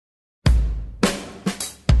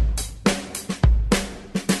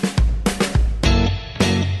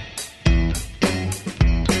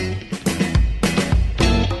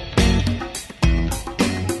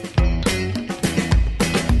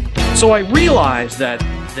So I realized that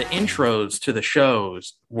the intros to the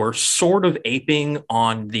shows were sort of aping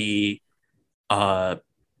on the uh,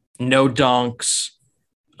 no dunks,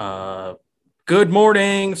 uh, good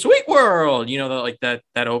morning, sweet world. You know, like that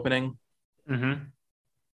opening. Mm-hmm.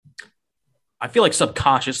 I feel like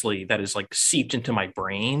subconsciously that is like seeped into my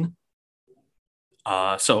brain.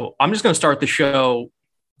 So I'm just going to start the show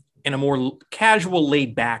in a more casual,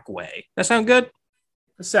 laid back way. That sound good?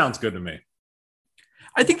 It sounds good to me.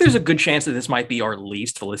 I think there's a good chance that this might be our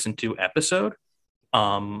least listened to episode,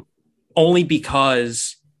 um, only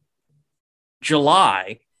because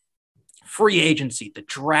July, free agency, the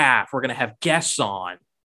draft, we're going to have guests on.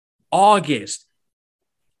 August,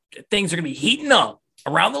 things are going to be heating up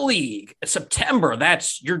around the league. September,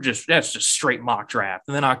 that's just straight mock draft.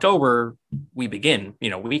 And then October, we begin,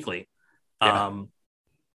 weekly. Yeah.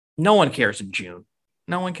 No one cares in June.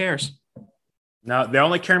 No one cares. Now they're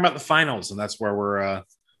only caring about the finals, and that's where we're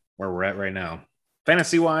at right now.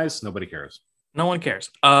 Fantasy wise, nobody cares. No one cares.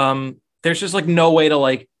 There's just like no way to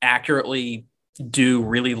like accurately do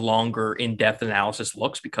really longer in-depth analysis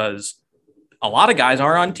looks because a lot of guys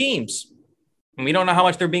are on teams and we don't know how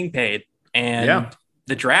much they're being paid. And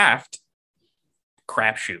the draft,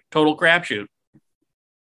 crapshoot, total crapshoot.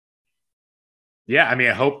 Yeah, I mean,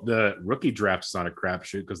 I hope the rookie draft is not a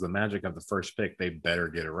crapshoot because the Magic have the first pick. They better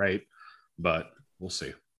get it right, but we'll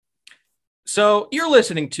see. So you're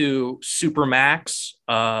listening to Supermax,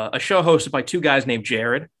 a show hosted by two guys named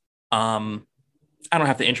Jared. I don't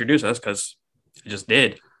have to introduce us because I just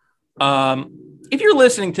did. If you're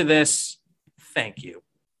listening to this, thank you.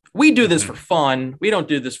 We do this for fun. We don't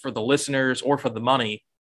do this for the listeners or for the money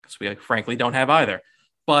because we frankly don't have either.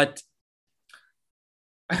 But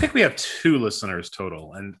I think we have 2 listeners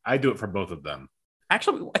total, and I do it for both of them.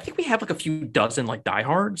 Actually, I think we have like a few dozen like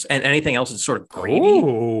diehards, and anything else is sort of gravy.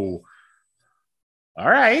 Oh, all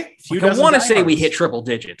right. Like, I want to say we hit triple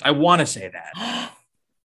digits. I want to say that.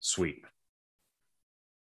 Sweet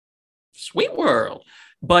world.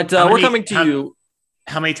 But we're coming to you.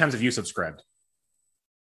 How many times have you subscribed?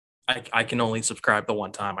 I can only subscribe the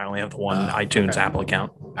one time. I only have the one iTunes Apple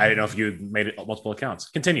account. I didn't know if you made it multiple accounts.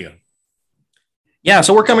 Continue. Yeah,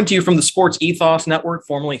 so we're coming to you from the Sports Ethos Network,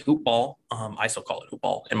 formerly Hoopball. I still call it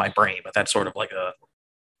Hoopball in my brain, but that's sort of like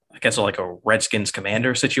like a Redskins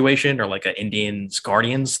Commander situation or like an Indians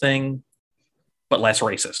Guardians thing, but less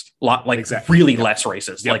racist. Really less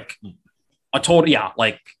racist. Yep. Like a total,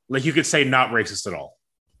 like you could say not racist at all.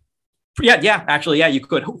 Yeah, actually, yeah, you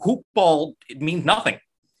could. Hoopball, it means nothing.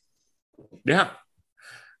 Yeah.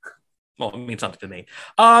 Well, it means something to me.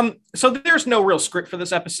 So there's no real script for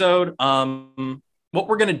this episode. What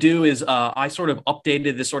we're going to do is I sort of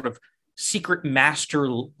updated this sort of secret master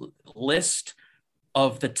list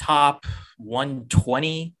of the top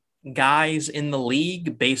 120 guys in the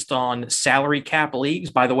league based on salary cap leagues.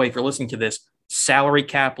 By the way, if you're listening to this, salary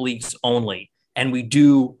cap leagues only. And we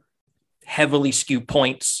do heavily skew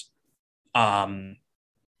points.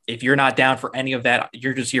 If you're not down for any of that,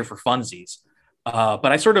 you're just here for funsies. But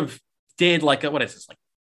I sort of did like, what is this, like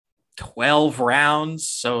 12 rounds?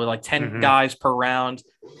 So like 10 guys per round.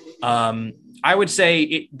 I would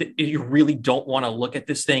say you really don't want to look at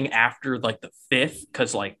this thing after like the 5th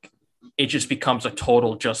because like it just becomes a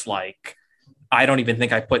total just like I don't even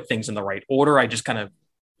think I put things in the right order. I just kind of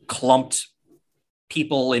clumped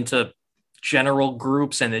people into general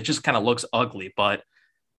groups and it just kind of looks ugly. But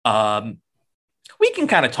we can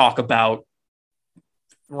kind of talk about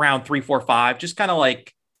round 3, 4, 5, just kind of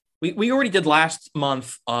like we already did last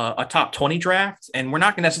month a top 20 draft, and we're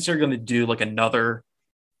not necessarily going to do like another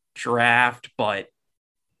draft, but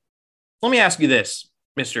let me ask you this,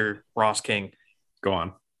 Mr. Ross King. Go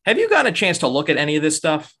on. Have you gotten a chance to look at any of this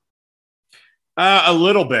stuff? A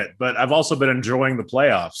little bit, but I've also been enjoying the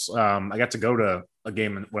playoffs. I got to go to a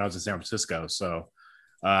game when I was in San Francisco, so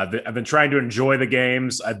I've been trying to enjoy the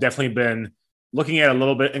games. I've definitely been looking at it a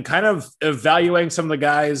little bit and kind of evaluating some of the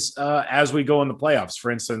guys as we go in the playoffs. For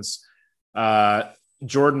instance,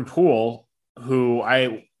 Jordan Poole, who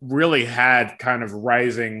I really had kind of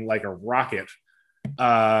rising like a rocket,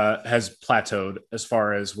 has plateaued as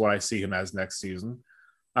far as what I see him as next season.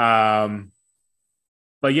 But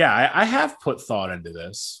yeah, I have put thought into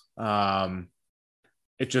this.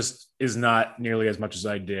 It just is not nearly as much as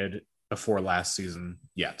I did before last season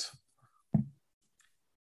yet.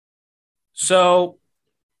 So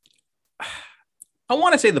I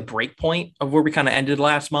want to say the break point of where we kind of ended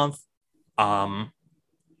last month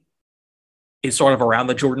is sort of around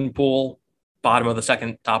the Jordan Poole, bottom of the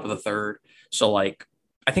 2nd, top of the 3rd. So like,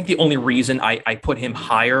 I think the only reason I put him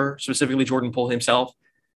higher, specifically Jordan Poole himself,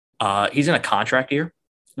 he's in a contract year,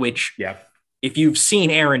 which if you've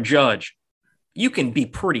seen Aaron Judge, you can be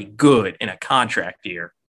pretty good in a contract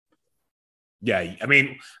year. Yeah, I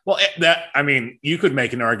mean, you could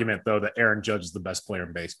make an argument though that Aaron Judge is the best player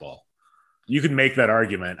in baseball. You could make that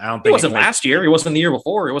argument. I don't think he wasn't last year. He wasn't the year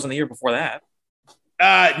before. He wasn't the year before that.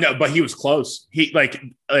 No, but he was close. He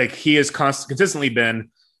he has consistently been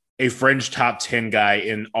a fringe top 10 guy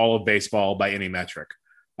in all of baseball by any metric.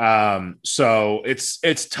 So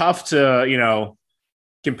it's tough to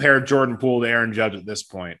compare Jordan Poole to Aaron Judge at this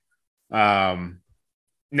point.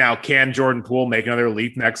 Now, can Jordan Poole make another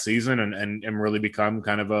leap next season and really become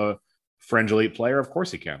kind of a fringe elite player? Of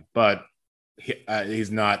course he can, but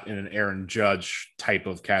he's not in an Aaron Judge type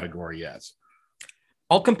of category yet.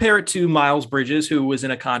 I'll compare it to Miles Bridges, who was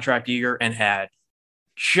in a contract year and had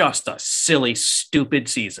just a silly, stupid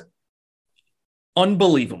season.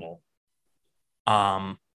 Unbelievable.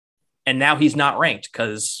 And now he's not ranked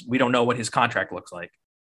because we don't know what his contract looks like.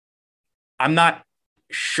 I'm not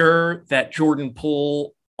sure that Jordan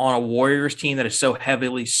Poole on a Warriors team that is so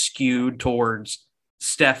heavily skewed towards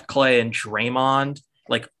Steph, Clay, and Draymond,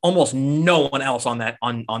 like almost no one else on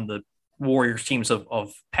the Warriors teams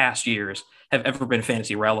of past years have ever been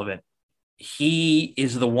fantasy relevant. He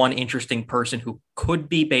is the one interesting person who could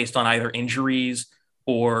be, based on either injuries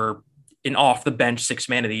or an off the bench 6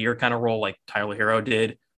 man of the year kind of role like Tyler Hero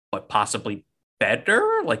did, but possibly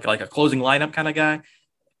better, like a closing lineup kind of guy.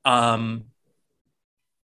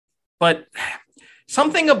 But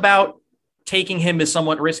something about taking him is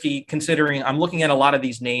somewhat risky, considering I'm looking at a lot of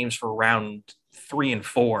these names for round 3 and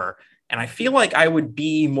 4, and I feel like I would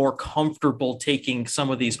be more comfortable taking some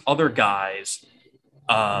of these other guys.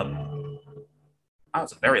 That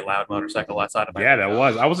was a very loud motorcycle outside of my window. That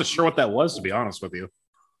was. I wasn't sure what that was, to be honest with you.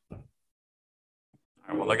 All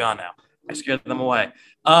right, well, they're gone now. I scared them away.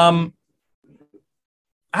 I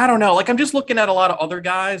don't know. Like, I'm just looking at a lot of other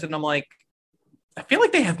guys, and I'm like, I feel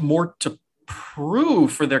like they have more to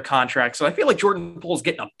prove for their contract. So I feel like Jordan Poole is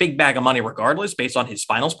getting a big bag of money regardless based on his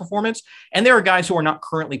finals performance. And there are guys who are not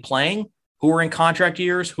currently playing, who are in contract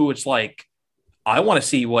years, who it's like, I want to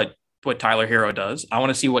see what Tyler Hero does. I want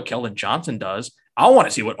to see what Keldon Johnson does. I want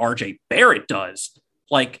to see what RJ Barrett does.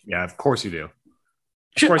 Like, yeah, of course you do.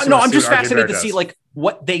 No, I'm just fascinated to see like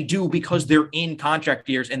what they do because they're in contract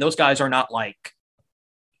years, and those guys are not like,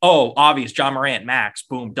 oh, obvious, John Morant, max,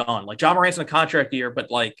 boom, done. Like, John Morant's in a contract year,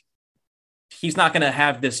 but like, he's not going to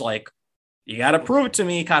have this, like, you got to prove it to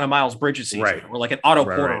me kind of Miles Bridges season, right? Or like an Otto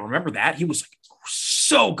Porter. Right. Remember that? He was like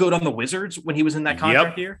so good on the Wizards when he was in that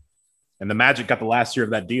contract year. And the Magic got the last year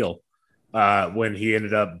of that deal when he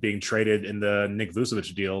ended up being traded in the Nick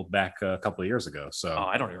Vucevic deal back a couple of years ago. So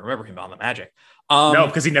I don't even remember him on the Magic. No,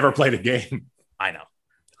 because he never played a game. I know.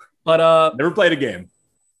 But never played a game.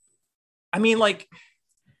 I mean, like,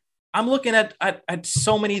 I'm looking at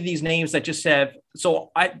so many of these names that just have,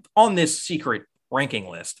 on this secret ranking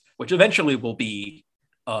list, which eventually will be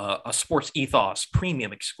a Sports Ethos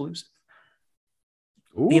premium exclusive.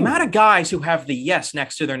 Ooh. The amount of guys who have the yes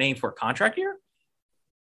next to their name for a contract year,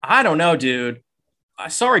 I don't know, dude.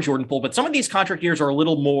 Sorry, Jordan Poole, but some of these contract years are a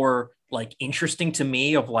little more like interesting to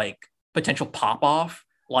me of like potential pop off,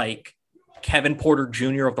 like Kevin Porter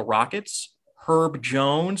Jr. of the Rockets, Herb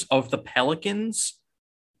Jones of the Pelicans.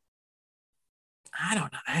 I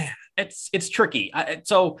don't know. It's tricky.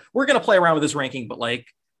 So we're going to play around with this ranking, but like,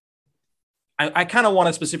 I kind of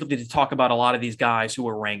wanted specifically to talk about a lot of these guys who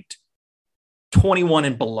are ranked 21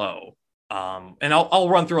 and below. And I'll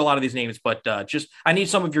run through a lot of these names, but just, I need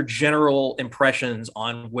some of your general impressions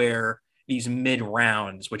on where these mid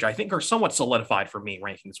rounds, which I think are somewhat solidified for me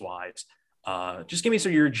rankings wise. Just give me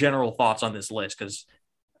some of your general thoughts on this list. Cause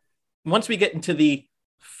once we get into the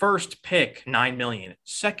first pick, 9 million,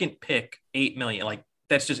 second pick, 8 million, like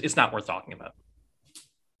that's just, it's not worth talking about.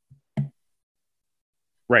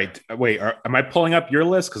 Right. Wait, am I pulling up your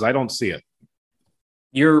list? Cause I don't see it.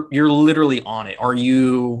 You're literally on it. Are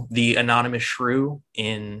you the anonymous shrew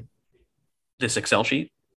in this Excel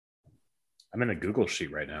sheet? I'm in a Google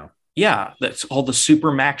sheet right now. Yeah, that's called the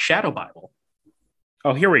Super Max Shadow Bible.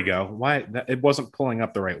 Oh, here we go. Why? It wasn't pulling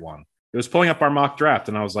up the right one. It was pulling up our mock draft,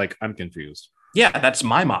 and I was like, I'm confused. Yeah, that's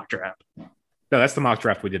my mock draft. No, that's the mock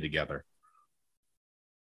draft we did together.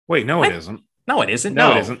 Wait, no, it isn't. No, it isn't.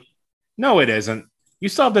 No, it isn't. No, it isn't. You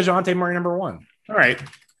still have DeJounte Murray number 1. All right.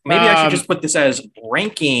 Maybe I should just put this as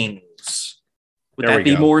rankings. Would that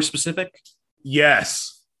be more specific?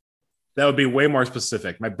 Yes. That would be way more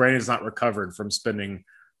specific. My brain is not recovered from spending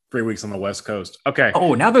 3 weeks on the West Coast. Okay.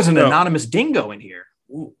 Oh, now there's an anonymous dingo in here.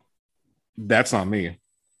 Ooh. That's not me.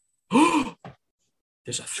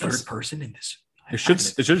 There's a third person in this. It should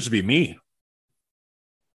just be me.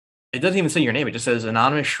 It doesn't even say your name. It just says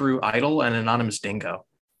anonymous shrew idol and anonymous dingo.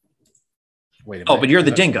 Wait a minute. Oh, but you're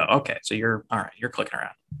the dingo. Okay, so you're all right. You're clicking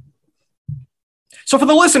around. So for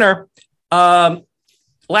the listener,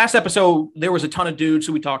 last episode there was a ton of dudes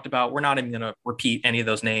who we talked about. We're not even going to repeat any of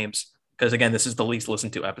those names because again, this is the least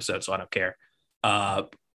listened to episode, so I don't care.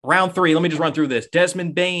 Round 3. Let me just run through this: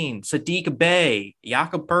 Desmond Bain, Sadiq Bey,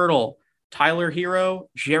 Jakob Pertl, Tyler Hero,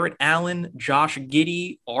 Jarrett Allen, Josh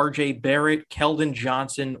Giddey, R.J. Barrett, Keldon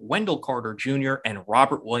Johnson, Wendell Carter Jr., and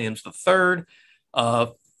Robert Williams III.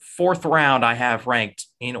 Fourth round, I have ranked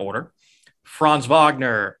in order: Franz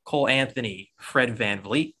Wagner, Cole Anthony, Fred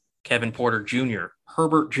VanVleet, Kevin Porter Jr.,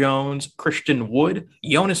 Herbert Jones, Christian Wood,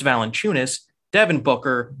 Jonas Valanciunas, Devin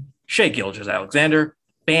Booker, Shai Gilgeous-Alexander,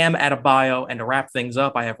 Bam Adebayo, and to wrap things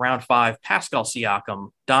up, I have round 5, Pascal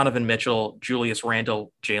Siakam, Donovan Mitchell, Julius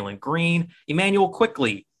Randle, Jalen Green, Emmanuel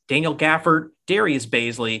Quickley, Daniel Gafford, Darius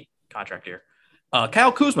Bazley, contract year,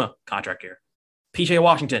 Kyle Kuzma, contract year, PJ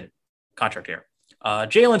Washington, contract year,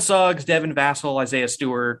 Jalen Suggs, Devin Vassell, Isaiah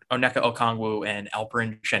Stewart, Onyeka Okongwu, and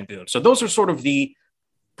Alperen Şengün. So those are sort of the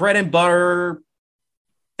bread and butter.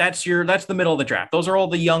 That's the middle of the draft. Those are all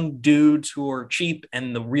the young dudes who are cheap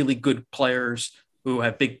and the really good players who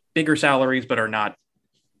have bigger salaries, but are not,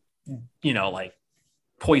 like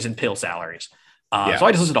poison pill salaries. So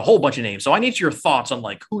I just listed a whole bunch of names. So I need your thoughts on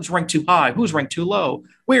like who's ranked too high, who's ranked too low,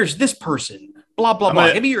 where's this person, blah blah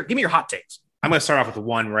blah. Give me your hot takes. I'm going to start off with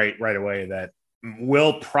one right away that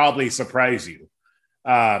will probably surprise you.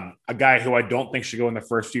 A guy who I don't think should go in the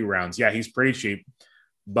first few rounds. Yeah, he's pretty cheap,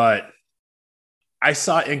 but I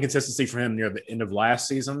saw inconsistency from him near the end of last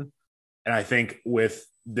season, and I think with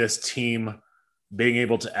this team being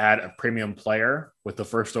able to add a premium player with the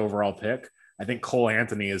first overall pick, I think Cole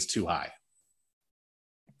Anthony is too high.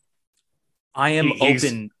 I am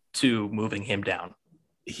open to moving him down.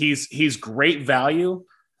 He's great value,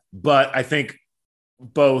 but I think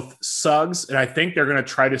both Suggs and I think they're going to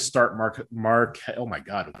try to start Markelle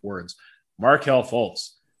Fultz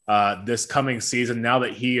this coming season now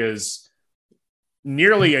that he is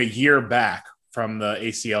nearly a year back from the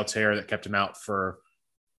ACL tear that kept him out for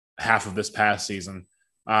half of this past season.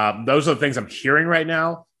 Those are the things I'm hearing right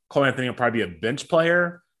now. Cole Anthony will probably be a bench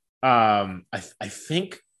player. I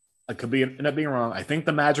think I could end up being wrong. I think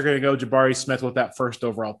the Magic are going to go Jabari Smith with that first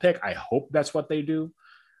overall pick. I hope that's what they do.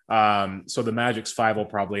 So the Magic's 5 will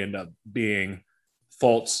probably end up being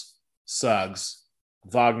Fultz, Suggs,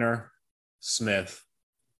 Wagner, Smith,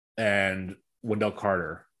 and Wendell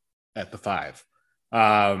Carter at the 5.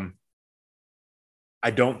 I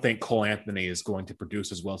don't think Cole Anthony is going to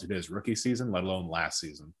produce as well as he did his rookie season, let alone last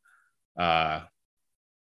season, coming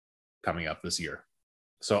up this year.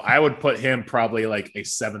 So I would put him probably like a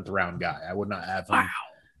 7th round guy. I would not have him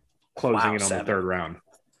closing in on the 3rd round.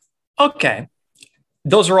 Okay.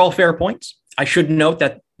 Those are all fair points. I should note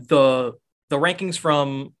that the rankings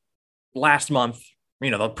from last month,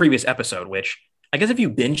 the previous episode, which I guess if you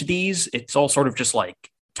binge these, it's all sort of just like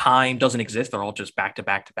time doesn't exist. They're all just back to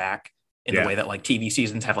back to back in the way that like TV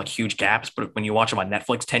seasons have like huge gaps. But when you watch them on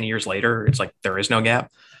Netflix 10 years later, it's like there is no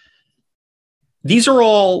gap. These are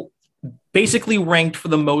all basically ranked for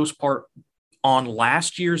the most part on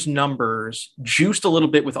last year's numbers, juiced a little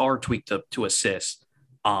bit with our tweak to assist,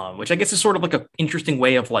 which I guess is sort of like an interesting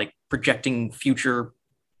way of like projecting future,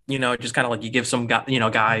 just kind of like you give some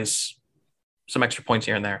guys some extra points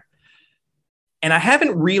here and there. And I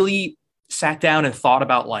haven't really sat down and thought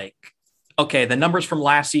about like, okay, the numbers from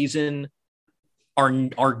last season are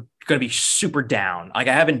going to be super down. Like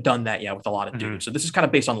I haven't done that yet with a lot of dudes. So this is kind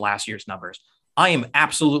of based on last year's numbers. I am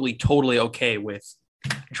absolutely totally okay with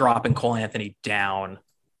dropping Cole Anthony down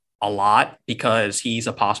a lot because he's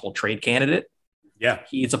a possible trade candidate. Yeah.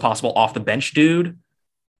 He's a possible off the bench dude.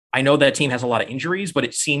 I know that team has a lot of injuries, but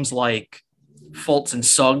it seems like Fultz and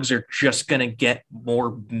Suggs are just going to get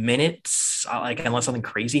more minutes, like unless something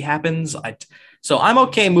crazy happens. So I'm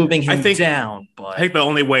okay moving him down. But I think the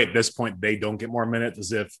only way at this point they don't get more minutes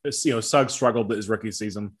is if Suggs struggled his rookie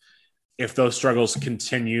season. If those struggles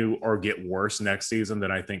continue or get worse next season,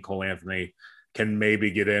 then I think Cole Anthony can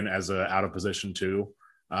maybe get in as a out of position too.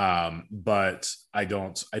 But I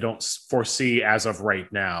don't foresee as of right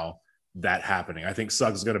now that happening. I think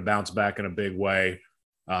Suggs is going to bounce back in a big way.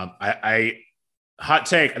 Hot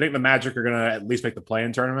take. I think the Magic are going to at least make the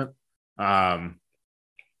play-in tournament and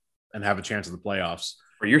have a chance in the playoffs.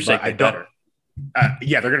 For your sake, they're better.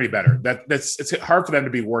 Yeah, they're going to be better. It's hard for them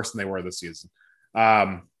to be worse than they were this season.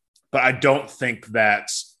 But I don't think that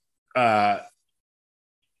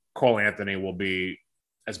Cole Anthony will be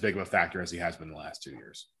as big of a factor as he has been the last 2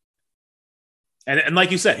 years. And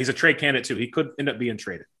like you said, he's a trade candidate too. He could end up being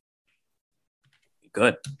traded.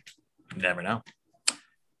 Good. You never know.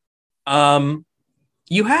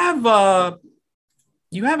 You have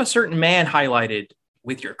a certain man highlighted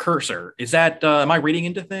with your cursor. Is that am I reading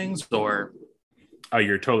into things or? Oh,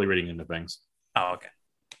 you're totally reading into things. Oh, okay.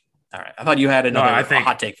 All right. I thought you had another a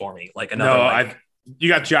hot take for me, like another. No, you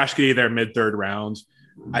got Josh Giddey there mid third round.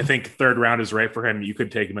 I think third round is right for him. You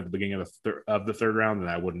could take him at the beginning of the third round, and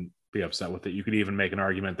I wouldn't be upset with it. You could even make an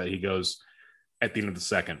argument that he goes at the end of the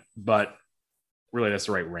second, but really, that's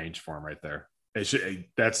the right range for him right there.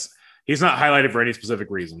 He's not highlighted for any specific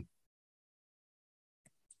reason.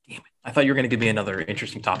 Damn it. I thought you were going to give me another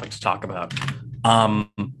interesting topic to talk about. I'm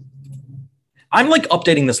like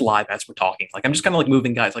updating this live as we're talking. Like I'm just kind of like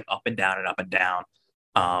moving guys like up and down and up and down.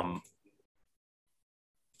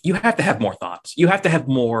 You have to have more thoughts. You have to have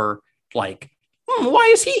more like, why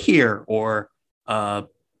is he here? Or,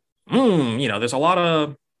 there's a lot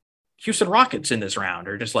of Houston Rockets in this round,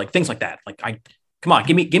 or just like things like that. Like come on,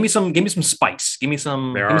 give me some spice. Give me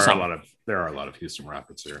some. There are a lot of Houston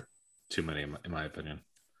Rockets here. Too many, in my opinion.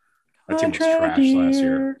 That team was trash last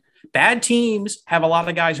year. Bad teams have a lot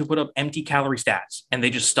of guys who put up empty calorie stats, and they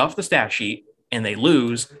just stuff the stat sheet and they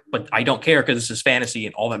lose. But I don't care because this is fantasy,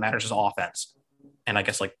 and all that matters is offense. And I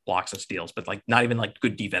guess like blocks and steals, but like not even like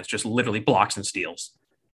good defense, just literally blocks and steals.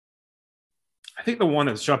 I think the one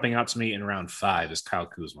that's jumping out to me in round 5 is Kyle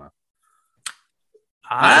Kuzma.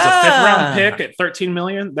 As a 5th round pick at $13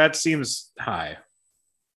 million, that seems high.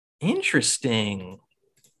 Interesting.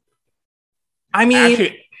 I mean,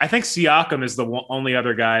 actually, I think Siakam is the only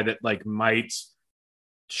other guy that like might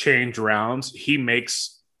change rounds. I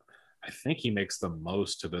think he makes the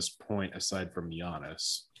most to this point aside from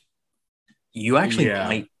Giannis. You actually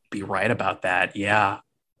might be right about that. Yeah.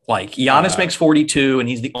 Like Giannis makes 42 and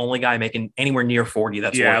he's the only guy making anywhere near 40.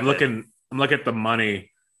 That's I'm looking at the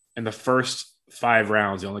money in the first 5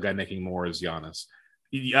 rounds. The only guy making more is Giannis.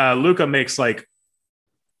 Luka makes like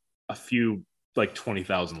a few, like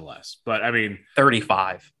 20,000 less, but I mean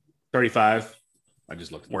 35. I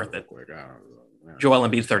just looked worth it. Quick. Joel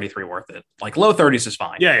Embiid's 33 worth it. Like low 30s is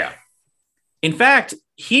fine. Yeah. In fact,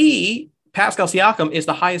 Pascal Siakam is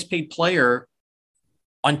the highest paid player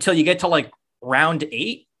until you get to like round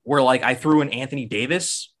 8, where like I threw in Anthony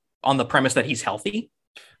Davis on the premise that he's healthy.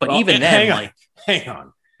 But even then, hang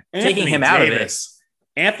on. Taking him out of it.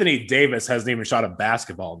 Anthony Davis hasn't even shot a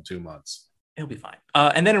basketball in 2 months. It'll be fine.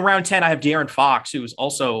 And then in round 10, I have De'Aaron Fox, who's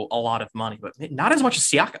also a lot of money, but not as much as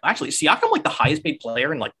Siakam. Actually, Siakam like the highest paid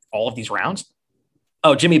player in like all of these rounds.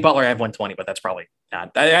 Oh, Jimmy Butler, I have 120, but that's probably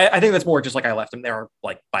not. I think that's more just like I left him there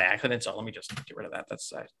like by accident. So let me just get rid of that.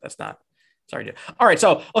 That's not. Sorry, dude. All right.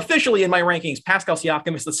 So officially in my rankings, Pascal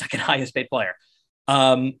Siakam is the second highest paid player.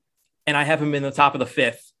 And I have him in the top of the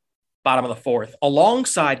 5th, bottom of the 4th,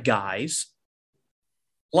 alongside guys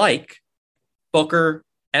like Booker,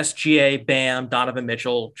 SGA, Bam, Donovan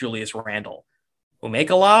Mitchell, Julius Randle, who make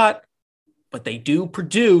a lot, but they do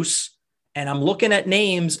produce. And I'm looking at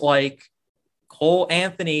names like Cole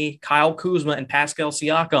Anthony, Kyle Kuzma, and Pascal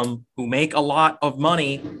Siakam, who make a lot of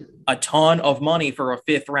money, a ton of money for a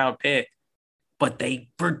 5th round pick, but they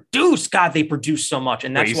produce. God, they produce so much.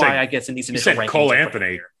 And that's why I guess in these initial rankings. Cole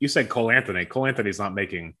Anthony. You said Cole Anthony. Cole Anthony's not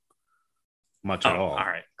making much at all. All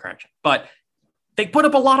right, correction. But they put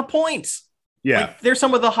up a lot of points. Yeah. Like, there's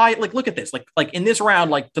some of the high, like, look at this. Like in this round,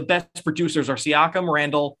 like the best producers are Siakam,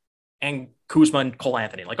 Randall, and Kuzma and Cole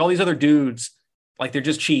Anthony. Like all these other dudes, like they're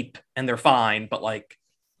just cheap and they're fine, but like,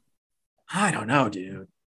 I don't know, dude.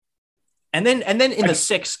 And then in the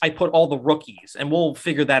 6, I put all the rookies, and we'll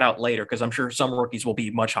figure that out later because I'm sure some rookies will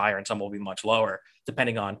be much higher and some will be much lower,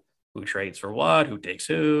 depending on who trades for what, who takes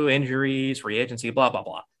who, injuries, free agency, blah, blah,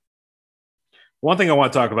 blah. One thing I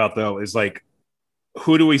want to talk about, though, is like,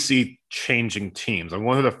 who do we see changing teams? I'm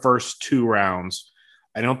one of the first 2 rounds.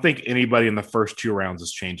 I don't think anybody in the first 2 rounds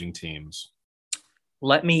is changing teams.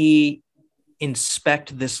 Let me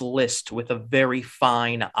inspect this list with a very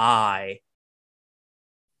fine eye.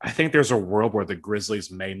 I think there's a world where the Grizzlies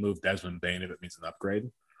may move Desmond Bane if it means an upgrade.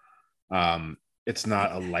 It's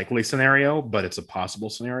not a likely scenario, but it's a possible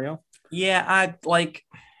scenario. Yeah, I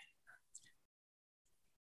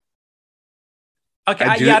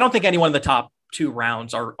don't think anyone in the top 2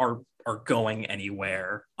 rounds are going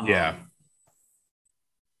anywhere. Yeah.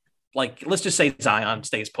 Like, let's just say Zion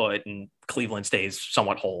stays put and Cleveland stays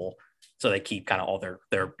somewhat whole. So they keep kind of all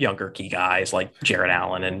their younger key guys like Jared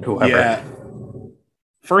Allen and whoever. Yeah.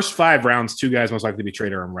 First 5 rounds, 2 guys most likely to be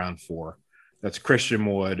traded in round 4. That's Christian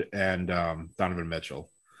Wood and Donovan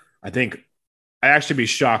Mitchell. I'd actually be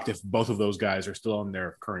shocked if both of those guys are still on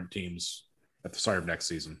their current teams at the start of next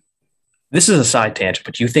season. This is a side tangent,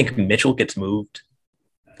 but do you think Mitchell gets moved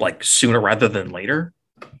like sooner rather than later?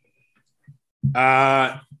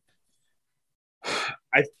 Uh,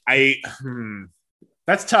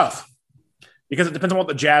 that's tough because it depends on what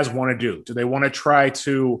the Jazz want to do. Do they want to try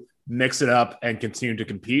to mix it up and continue to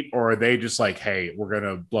compete, or are they just like, hey, we're going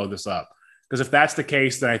to blow this up? Because if that's the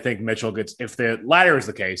case, then I think Mitchell gets, if the latter is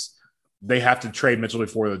the case, they have to trade Mitchell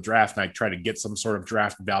before the draft and I try to get some sort of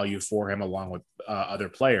draft value for him along with other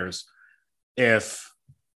players. If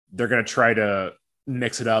they're going to try to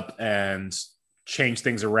mix it up and change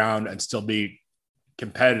things around and still be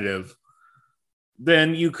competitive,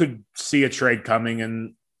 then you could see a trade coming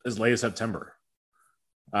in as late as September.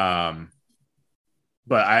 But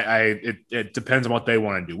it depends on what they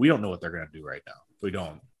want to do. We don't know what they're going to do right now. We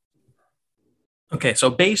don't. Okay, so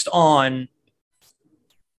based on,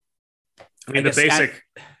 I mean, the basic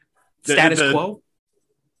status quo.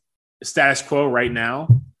 Status quo right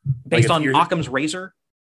now, based on Occam's razor,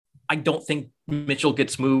 I don't think Mitchell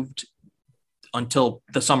gets moved until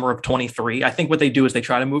the summer of 23. I think what they do is they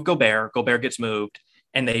try to move Gobert. Gobert gets moved,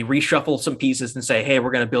 and they reshuffle some pieces and say, hey,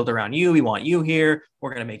 we're going to build around you. We want you here. We're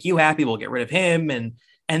going to make you happy. We'll get rid of him. And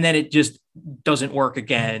then it just doesn't work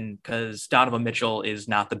again because Donovan Mitchell is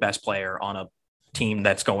not the best player on a team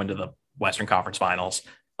that's going to the Western Conference Finals.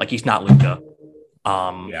 Like, he's not Luka.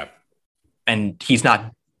 And he's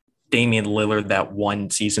not Damian Lillard that one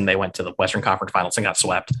season they went to the Western Conference Finals and got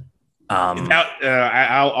swept.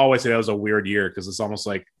 I'll always say that was a weird year because it's almost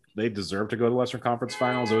like they deserve to go to the Western Conference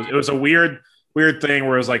Finals. It was a weird thing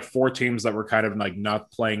where it was like four teams that were kind of like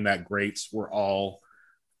not playing that great were all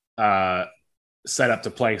set up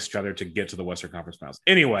to play each other to get to the Western Conference Finals.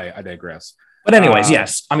 Anyway, I digress. But anyways,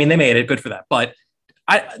 yes. I mean, they made it. Good for that. But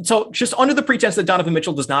so just under the pretense that Donovan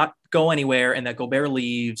Mitchell does not go anywhere and that Gobert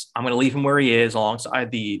leaves, I'm going to leave him where he is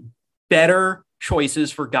alongside the better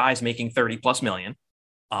choices for guys making 30 plus million.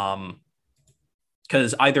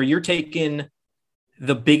 Because either you're taking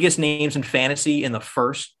the biggest names in fantasy in the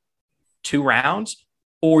first two rounds,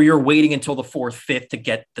 or you're waiting until the fourth, fifth to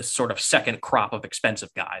get the sort of second crop of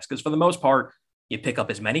expensive guys. Because for the most part, you pick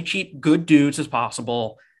up as many cheap, good dudes as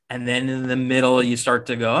possible. And then in the middle, you start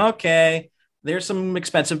to go, okay, there's some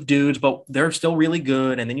expensive dudes, but they're still really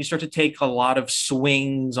good. And then you start to take a lot of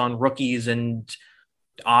swings on rookies and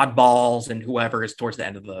oddballs and whoever is towards the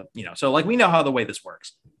end of the, so like we know how the way this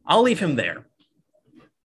works. I'll leave him there.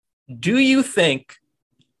 Do you think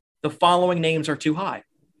the following names are too high?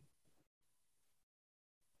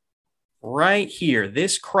 Right here,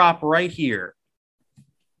 this crop right here.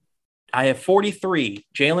 I have 43,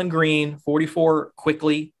 Jalen Green, 44,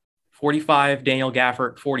 Quickly, 45, Daniel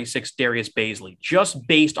Gafford, 46, Darius Bazley, just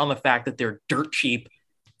based on the fact that they're dirt cheap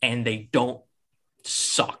and they don't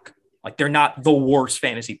suck. Like, they're not the worst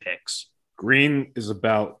fantasy picks. Green is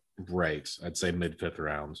about right. I'd say mid-fifth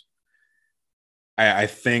rounds. I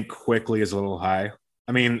think Quickly is a little high.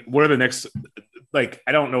 I mean, what are the Knicks? Like,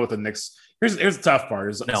 I don't know what the Knicks. Here's the tough part.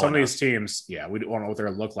 Is some of these teams, we don't know what they're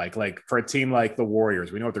going to look like. Like, for a team like the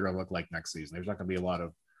Warriors, we know what they're going to look like next season. There's not going to be a lot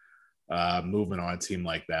of movement on a team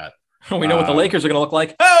like that. We know what the Lakers are going to look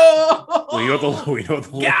like. We know what the Lakers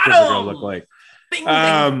are going to look like. Bing,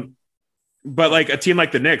 bing. But like a team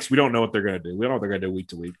like the Knicks, we don't know what they're going to do. We don't know what they're going to do week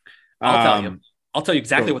to week. I'll tell you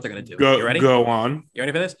exactly what they're going to do. You ready? Go on. You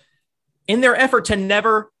ready for this? In their effort to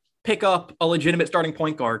never pick up a legitimate starting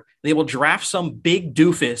point guard, they will draft some big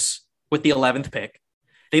doofus with the 11th pick.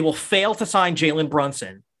 They will fail to sign Jalen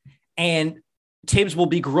Brunson, and Tibbs will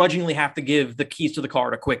begrudgingly have to give the keys to the car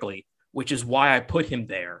to Quickly, which is why I put him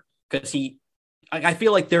there, because I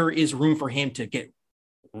feel like there is room for him to get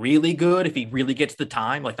really good if he really gets the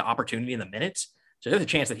time, like the opportunity in the minutes. So there's a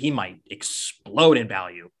chance that he might explode in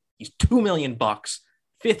value. He's $2 million.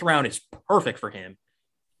 Fifth round is perfect for him.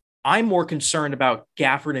 I'm more concerned about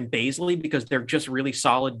Gafford and Bazley because they're just really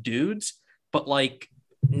solid dudes, but like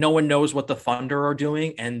no one knows what the Thunder are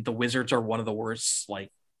doing, and the Wizards are one of the worst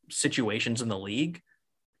like situations in the league.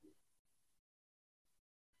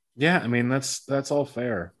 Yeah, I mean that's all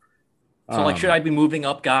fair. So like, should I be moving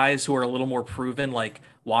up guys who are a little more proven, like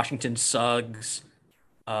Washington Suggs,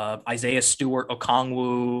 Isaiah Stewart,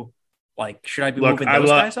 Okongwu? Like, should I be moving those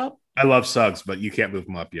guys up? I love Suggs, but you can't move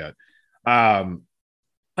him up yet.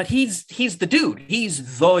 But he's the dude.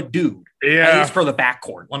 He's the dude. Yeah. He's for the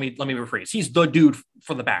backcourt. Let me rephrase. He's the dude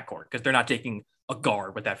for the backcourt because they're not taking a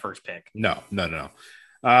guard with that first pick. No.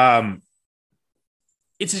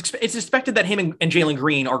 It's expected that him and Jalen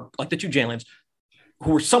Green are like the two Jalen's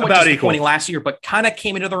who were somewhat disappointing last year, but kind of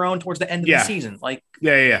came into their own towards the end of the season. Like,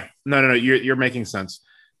 yeah. No. You're making sense.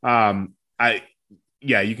 You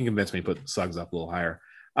can convince me to put Suggs up a little higher.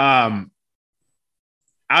 Out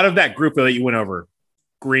of that group that you went over,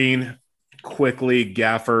 Green, Quickly,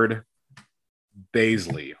 Gafford,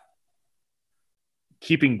 Bazley.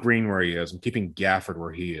 keeping Green where he is. I'm keeping Gafford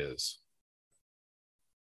where he is.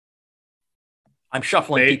 I'm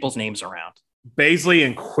shuffling people's names around. Baisley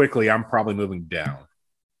and Quickly, I'm probably moving down.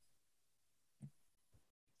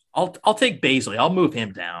 I'll take Baisley. I'll move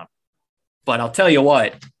him down. But I'll tell you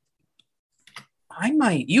what,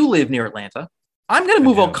 you live near Atlanta. I'm going to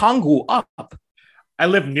move Okongwu up. I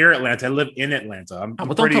live near Atlanta. I live in Atlanta. I'm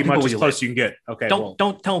pretty much as close as you can get. Okay. Don't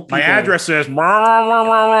tell people. My address is.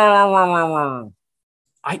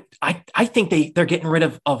 I think they're getting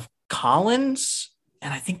rid of Collins,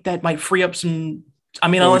 and I think that might free up some. I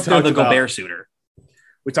mean, unless they're the Gobert suitor.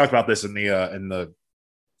 We talked about this in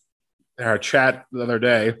our chat the other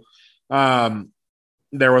day.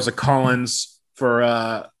 There was a Collins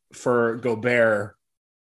for Gobert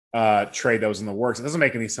trade that was in the works. It doesn't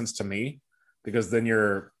make any sense to me because then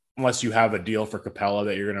unless you have a deal for Capella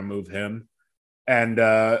that you're going to move him. And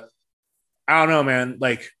I don't know, man.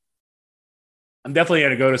 Like, I'm definitely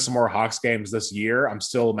going to go to some more Hawks games this year. I'm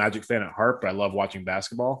still a Magic fan at heart, but I love watching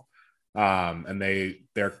basketball. And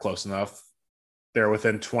they're close enough. They're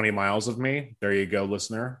within 20 miles of me. There you go,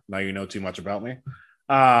 listener. Now you know too much about me.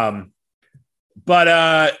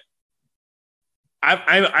 But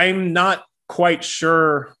I'm not quite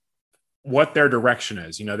sure what their direction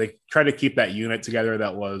is. You know, they try to keep that unit together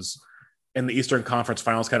that was in the Eastern Conference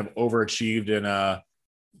Finals, kind of overachieved in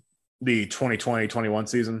the 2020-21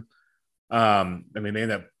 season. I mean, they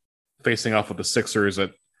ended up facing off with the Sixers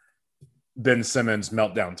at Ben Simmons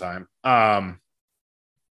meltdown time. I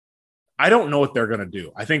don't know what they're going to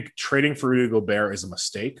do. I think trading for Rudy Gobert is a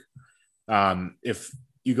mistake. If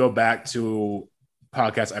you go back to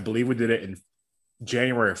podcasts, I believe we did it in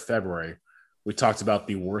January or February. We talked about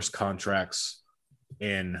the worst contracts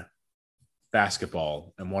in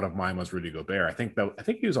basketball, and one of mine was Rudy Gobert. I think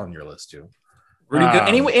he was on your list too.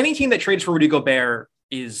 Any team that trades for Rudy Gobert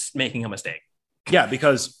is making a mistake. Yeah,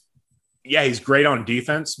 because he's great on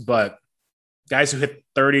defense, but guys who hit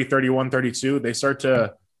 30, 31, 32, they start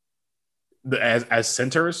to as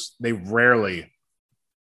centers, they rarely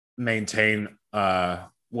maintain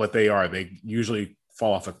what they are. They usually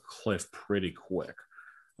fall off a cliff pretty quick.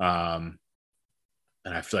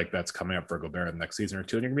 And I feel like that's coming up for Gobert the next season or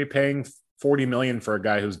two. And you're going to be paying $40 million for a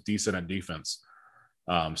guy who's decent at defense.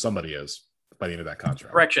 Somebody is by the end of that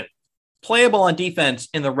contract. Correction. Playable on defense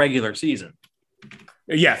in the regular season.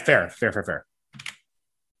 Yeah, fair.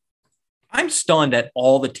 I'm stunned at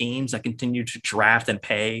all the teams that continue to draft and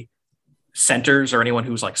pay centers or anyone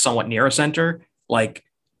who's like somewhat near a center. Like,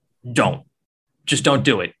 don't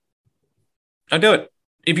do it. Don't do it.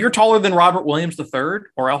 If you're taller than Robert Williams III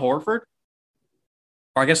or Al Horford,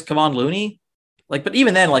 or I guess Kevon Looney, like, but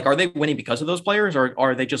even then, like, are they winning because of those players, or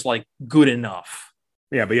are they just like good enough?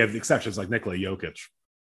 Yeah, but you have exceptions like Nikola Jokic,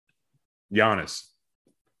 Giannis.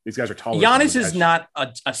 These guys are taller. Giannis is not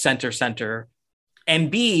a center.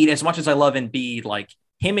 Embiid, as much as I love Embiid, like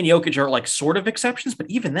him and Jokic are like sort of exceptions, but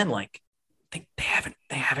even then, like they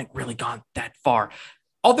haven't really gone that far.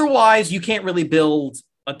 Otherwise, you can't really build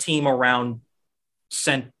a team around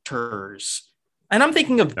centers. And I'm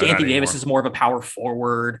thinking of Anthony Davis as more of a power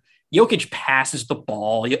forward. Jokic passes the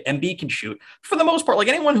ball. Embiid can shoot. For the most part, like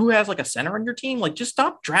anyone who has like a center on your team, like just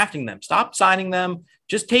stop drafting them. Stop signing them.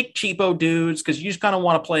 Just take cheapo dudes because you just kind of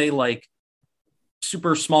want to play like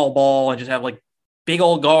super small ball and just have like big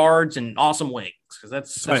old guards and awesome wings because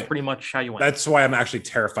that's pretty much how you win. That's why I'm actually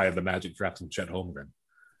terrified of the Magic drafting Chet Holmgren.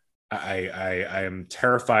 I am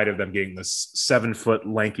terrified of them getting this 7-foot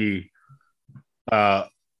lanky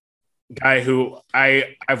guy who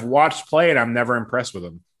I've watched play and I'm never impressed with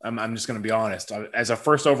him. I'm just going to be honest. As a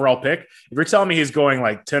first overall pick, if you're telling me he's going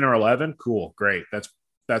like 10 or 11, cool, great. That's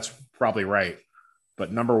probably right.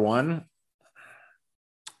 But number one,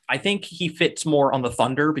 I think he fits more on the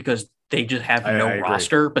Thunder because they just have no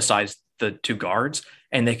roster besides the two guards,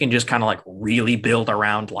 and they can just kind of like really build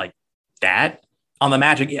around like that. On the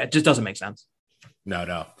Magic, yeah, it just doesn't make sense.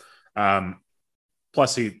 No.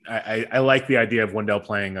 Plus, I like the idea of Wendell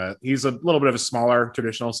playing. He's a little bit of a smaller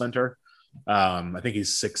traditional center. I think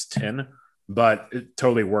he's 6'10", but it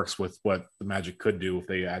totally works with what the Magic could do if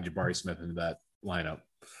they add Jabari Smith into that lineup.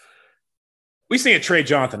 We just need to trade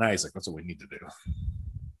Jonathan Isaac. That's what we need to do.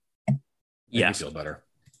 Yeah, feel better.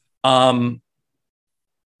 I'll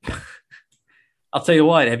tell you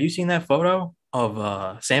what. Have you seen that photo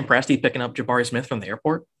of Sam Presti picking up Jabari Smith from the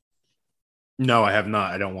airport? No, I have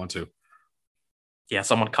not. I don't want to. Yeah,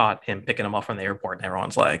 someone caught him picking him up from the airport, and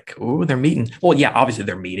everyone's like, "Ooh, they're meeting." Well, yeah, obviously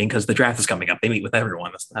they're meeting because the draft is coming up. They meet with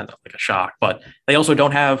everyone. That's not like a shock, but they also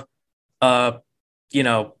don't have, they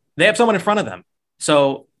have someone in front of them,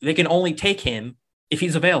 so they can only take him if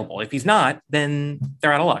he's available. If he's not, then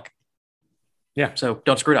they're out of luck. Yeah. So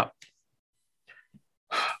don't screw it up.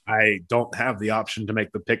 I don't have the option to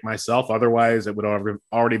make the pick myself. Otherwise, it would have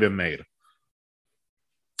already been made.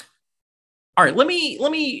 All right, let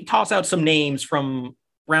me toss out some names from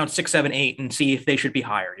round 6, 7, 8 and see if they should be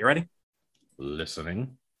higher. You ready?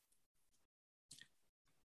 Listening.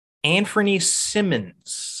 Anthony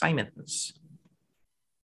Simons.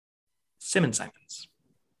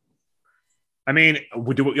 I mean,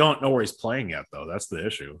 we don't know where he's playing yet, though. That's the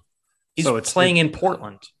issue. He's playing in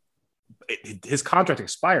Portland. His contract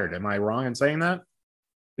expired. Am I wrong in saying that?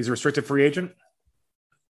 He's a restricted free agent?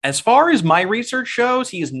 As far as my research shows,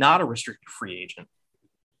 he is not a restricted free agent.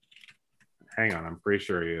 Hang on. I'm pretty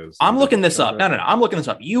sure he is. I'm looking this up. No. I'm looking this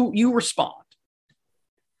up. You respond.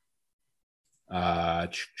 We're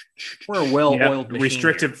a well-oiled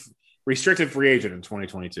machine. Restricted free agent in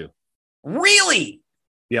 2022. Really?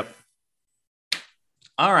 Yep.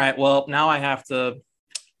 All right. Well, now I have to.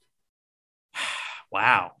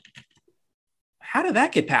 Wow. How did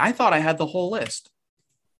that get past? I thought I had the whole list.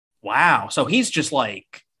 Wow. So he's just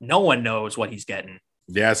like, no one knows what he's getting.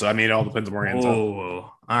 Yeah. So, I mean, it all depends on where he ends up.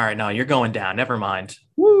 All right. No, you're going down. Never mind.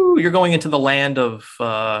 Woo. You're going into the land of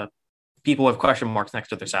people with question marks next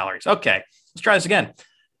to their salaries. Okay. Let's try this again.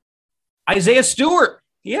 Isaiah Stewart.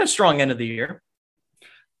 He had a strong end of the year.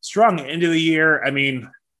 Strong end of the year. I mean,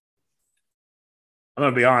 I'm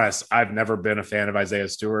going to be honest. I've never been a fan of Isaiah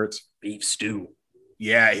Stewart. Beef stew.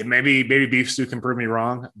 Yeah, maybe Beef Stew can prove me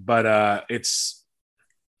wrong, but I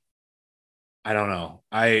don't know.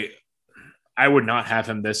 I would not have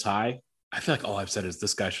him this high. I feel like all I've said is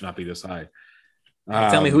this guy should not be this high.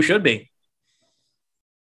 Tell me who should be.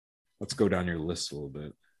 Let's go down your list a little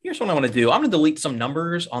bit. Here's what I want to do. I'm going to delete some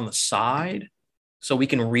numbers on the side so we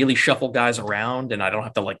can really shuffle guys around and I don't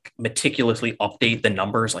have to like meticulously update the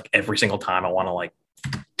numbers like every single time I want to like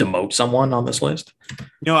demote someone on this list.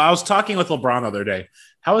 You know, I was talking with LeBron the other day.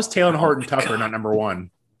 How is Taylor Horton Tucker not number one?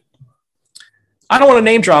 I don't want to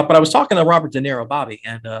name drop, but I was talking to Robert De Niro, Bobby,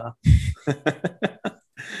 and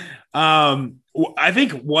I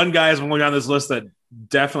think one guy is going down this list that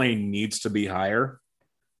definitely needs to be higher.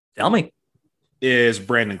 Tell me. Is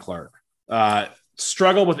Brandon Clark.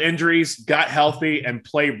 Struggled with injuries, got healthy, and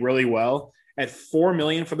played really well. At $4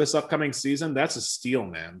 million for this upcoming season, that's a steal,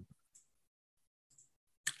 man.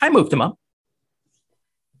 I moved him up.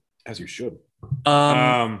 As you should.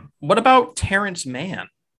 What about Terrence Mann?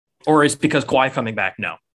 Or is because Kawhi coming back?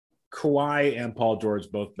 No. Kawhi and Paul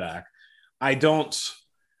George both back. I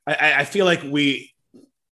feel like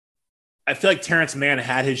Terrence Mann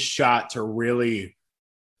had his shot to really,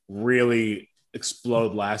 really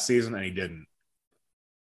explode last season, and he didn't.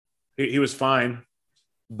 He was fine,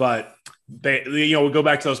 but we go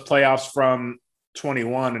back to those playoffs from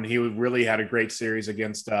 21, and he really had a great series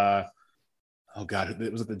against. Was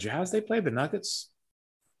it the Jazz they played? The Nuggets.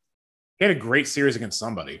 He had a great series against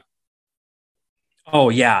somebody. Oh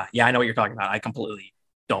yeah, I know what you're talking about. I completely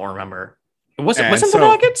don't remember. Wasn't the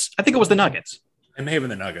Nuggets? I think it was the Nuggets. It may have been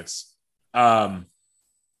the Nuggets. But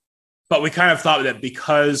we kind of thought that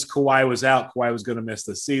because Kawhi was out, Kawhi was going to miss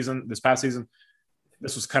this past season.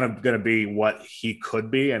 This was kind of going to be what he could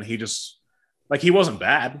be. And he just, he wasn't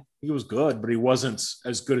bad. He was good, but he wasn't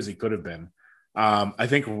as good as he could have been. I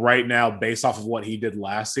think right now, based off of what he did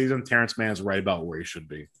last season, Terrence Mann's right about where he should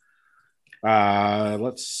be.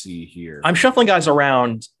 Let's see here. I'm shuffling guys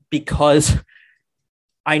around because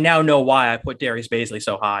I now know why I put Darius Bazley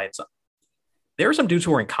so high. There are some dudes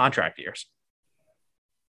who are in contract years.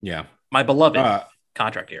 Yeah. My beloved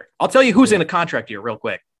contract year. I'll tell you who's in a contract year real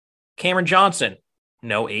quick. Cameron Johnson.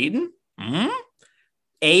 No Aiden.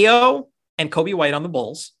 Ayo and Kobe White on the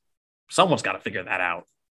Bulls. Someone's got to figure that out.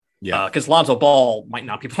 Yeah. Because Lonzo Ball might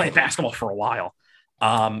not be playing basketball for a while.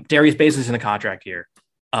 Darius Bazley's in a contract year.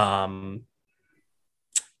 Brandon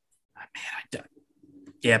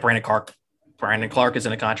Clark. Brandon Clark is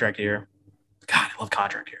in a contract year. God, I love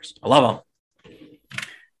contract years. I love them.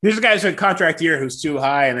 Here's a guy who's in a contract year who's too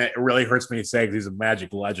high, and it really hurts me to say because he's a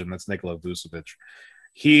Magic legend. That's Nikola Vucevic.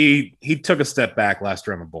 He took a step back last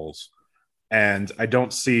year on the Bulls, and I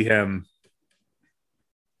don't see him.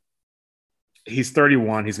 He's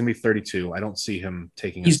 31. He's going to be 32. I don't see him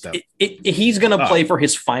taking a step. He's going to play for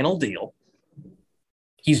his final deal.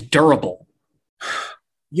 He's durable.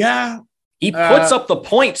 Yeah. He puts up the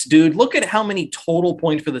points, dude. Look at how many total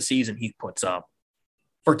points for the season he puts up.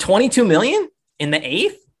 For $22 million in the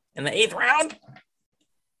eighth round?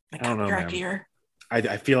 I don't know, man. Year.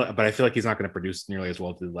 I feel like he's not going to produce nearly as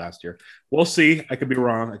well as he did last year. We'll see. I could be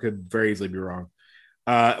wrong. I could very easily be wrong.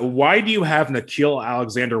 Why do you have Nickeil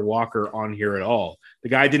Alexander-Walker on here at all? The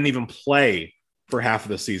guy didn't even play for half of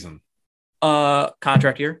the season.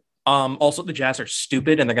 Contract year. Also, the Jazz are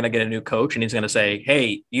stupid, and they're going to get a new coach, and he's going to say,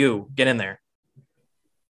 "Hey, you get in there."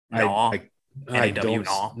 No, I NAW,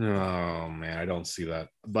 don't. no. Oh man, I don't see that.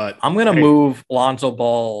 But I'm going to hey, move Lonzo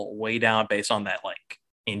Ball way down based on that like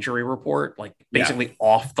injury report, like basically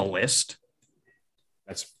off the list.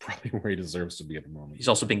 that's probably where he deserves to be at the moment. He's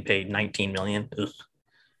also being paid 19 million. Ugh.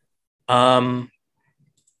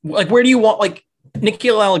 Like where do you want like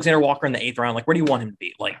Nickeil Alexander-Walker in the 8th round? Like where do you want him to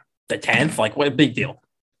be? Like the 10th? Like what a big deal.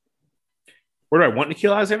 Where do I want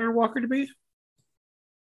Nickeil Alexander-Walker to be?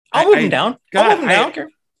 I'll move him down. God, I'll move him down.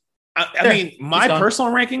 I mean, my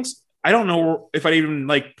personal rankings, I don't know if I'd even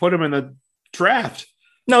like put him in the draft.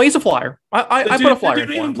 No, he's a flyer. I put a flyer in.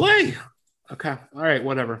 Didn't even play. Okay. All right.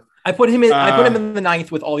 Whatever. I put him in. I put him in the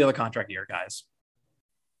 9th with all the other contract year guys.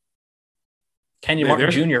 Kenyon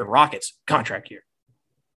Martin Jr. Rockets contract year.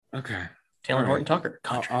 Okay. Taylor Horton Tucker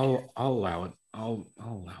contract. I'll allow it. I'll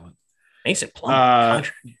allow it. Mason Plumlee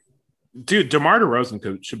contract. Dude, DeMar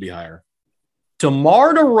DeRozan should be higher.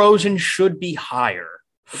 DeMar DeRozan should be higher.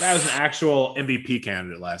 But that was an actual MVP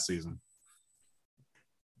candidate last season.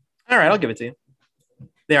 All right, I'll give it to you.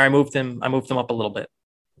 There, I moved him up a little bit.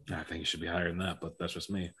 I think he should be higher than that, but that's just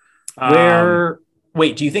me.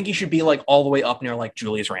 Wait, do you think he should be like all the way up near like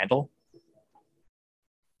Julius Randle?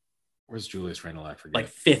 Where's Julius Randle? I forget. Like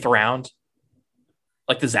 5th round.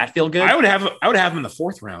 Like, does that feel good? I would have him in the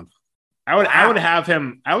 4th round. I would have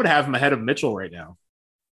him ahead of Mitchell right now.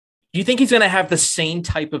 Do you think he's going to have the same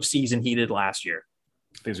type of season he did last year?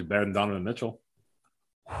 Things are better than Donovan Mitchell.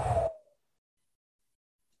 All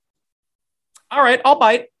right, I'll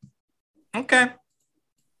bite. Okay.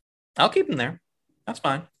 I'll keep him there. That's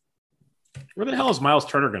fine. Where the hell is Miles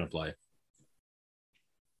Turner going to play?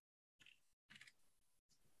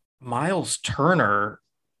 Miles Turner.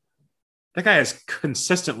 That guy is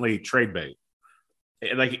consistently trade bait.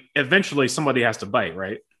 Like, eventually somebody has to bite,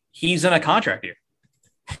 right? He's in a contract year.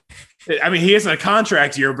 I mean, he isn't a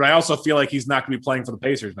contract year, but I also feel like he's not going to be playing for the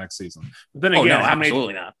Pacers next season. But then again,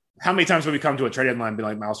 absolutely not. How many times have we come to a trade deadline and be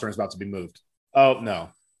like, Miles Turner's about to be moved? Oh, no.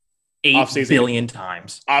 8 billion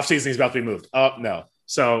times. Offseason, he's about to be moved. Oh, no.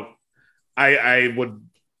 So I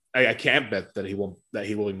can't bet that he will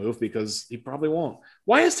be moved because he probably won't.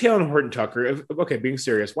 Why is Taylor Horton Tucker? Okay, being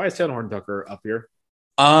serious, why is Taylor Horton Tucker up here?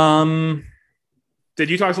 Did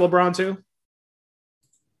you talk to LeBron too?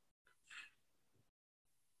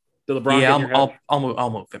 Did LeBron? Yeah, I'll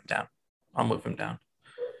move him down. I'll move him down.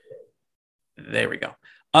 There we go.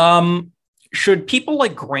 Should people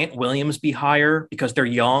like Grant Williams be higher because they're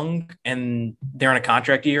young and they're in a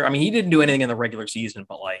contract year? I mean, he didn't do anything in the regular season,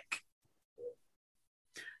 but like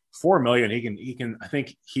 $4 million, he can. I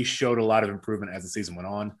think he showed a lot of improvement as the season went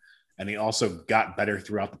on, and he also got better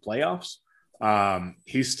throughout the playoffs.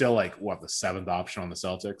 He's still like the 7th option on the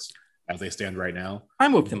Celtics as they stand right now. I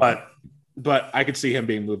moved him, but I could see him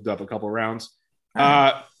being moved up a couple rounds.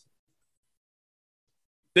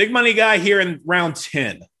 Big money guy here in round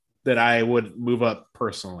 10 that I would move up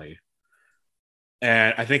personally.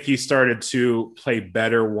 And I think he started to play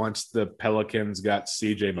better once the Pelicans got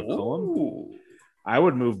CJ McCollum. Ooh. I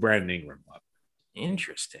would move Brandon Ingram up.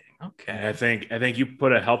 Interesting. Okay. And I think you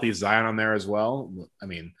put a healthy Zion on there as well. I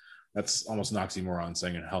mean, that's almost an oxymoron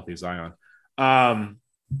saying a healthy Zion. But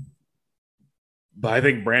I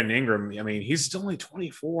think Brandon Ingram, I mean, he's still only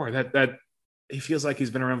 24. That he feels like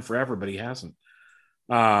he's been around forever, but he hasn't.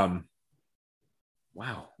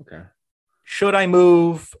 Wow. Okay. Should I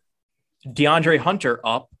move DeAndre Hunter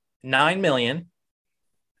up $9 million?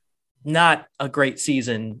 Not a great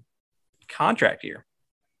season contract year.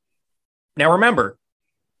 Now remember,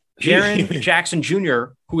 Jaren Jackson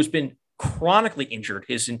Jr., who has been chronically injured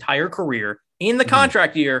his entire career in the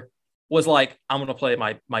contract year, was like, I'm going to play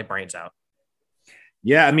my brains out.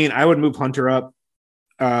 Yeah, I mean, I would move Hunter up.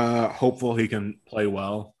 Hopeful he can play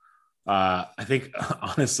well. I think,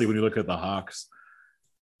 honestly, when you look at the Hawks,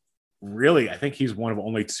 really, I think he's one of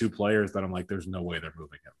only 2 players that I'm like, there's no way they're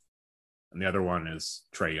moving him. And the other one is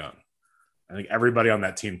Trae Young. I think everybody on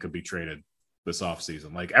that team could be traded this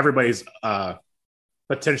offseason. Like, everybody's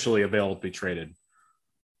potentially available to be traded.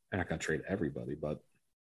 I'm not going to trade everybody, but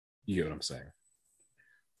you get what I'm saying.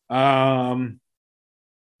 I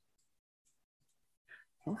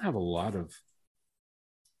don't have a lot of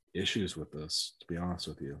issues with this, to be honest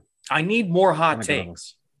with you. I need more hot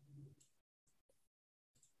takes.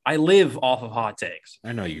 I live off of hot takes.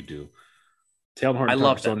 I know you do. Taylor Horton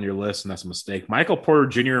Tucker's on your list, and that's a mistake. Michael Porter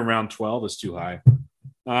Jr. in round 12 is too high.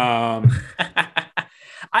 I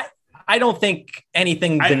don't think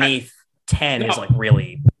anything beneath 10 is like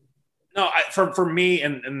really. No, for me,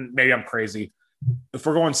 and maybe I'm crazy. If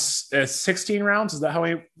we're going 16 rounds, is that how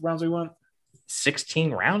many rounds we went?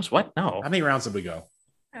 16 rounds? What? No. How many rounds did we go?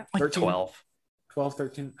 Like 13? 12. 12,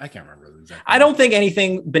 13? I can't remember exactly. I don't think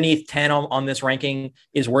anything beneath 10 on this ranking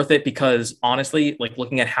is worth it because honestly, like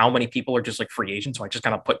looking at how many people are just like free agents, so I just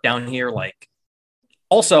kind of put down here, like,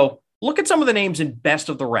 also look at some of the names in Best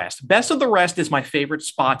of the Rest. Best of the Rest is my favorite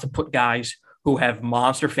spot to put guys who have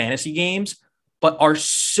monster fantasy games, but are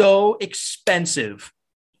so expensive.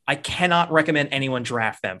 I cannot recommend anyone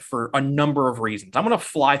draft them for a number of reasons. I'm going to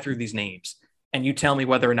fly through these names and you tell me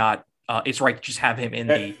whether or not it's right to just have him in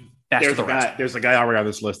the Best of the Rest. There's a guy already on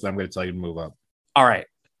this list that I'm going to tell you to move up. All right,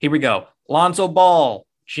 here we go. Lonzo Ball,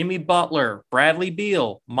 Jimmy Butler, Bradley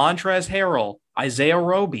Beal, Montrezl Harrell, Isaiah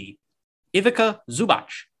Roby, Ivica Zubac,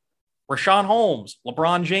 Rashawn Holmes,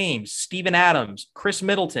 LeBron James, Steven Adams, Chris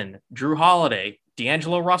Middleton, Drew Holiday,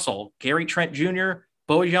 D'Angelo Russell, Gary Trent Jr.,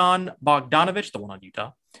 Bojan Bogdanovic, the one on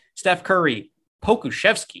Utah, Steph Curry,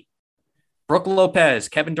 Pokusevski, Brooke Lopez,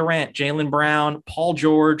 Kevin Durant, Jaylen Brown, Paul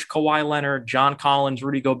George, Kawhi Leonard, John Collins,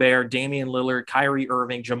 Rudy Gobert, Damian Lillard, Kyrie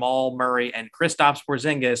Irving, Jamal Murray, and Kristaps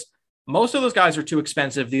Porzingis. Most of those guys are too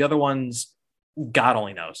expensive. The other ones, God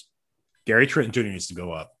only knows. Gary Trent Jr. needs to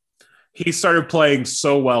go up. He started playing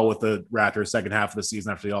so well with the Raptors second half of the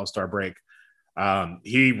season after the All-Star break.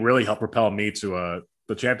 He really helped propel me to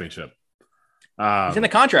the championship. He's in the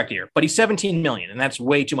contract year, but he's $17 million, and that's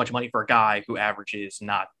way too much money for a guy who averages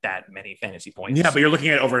not that many fantasy points. Yeah, but you're looking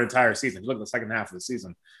at over an entire season. You look at the second half of the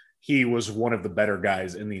season, he was one of the better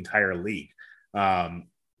guys in the entire league,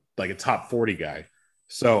 like a top 40 guy.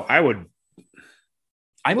 So I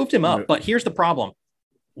moved him up, but here's the problem.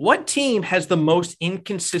 What team has the most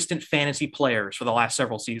inconsistent fantasy players for the last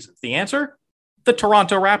several seasons? The answer? The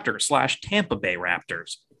Toronto Raptors / Tampa Bay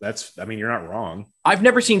Raptors. You're not wrong. I've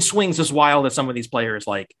never seen swings as wild as some of these players,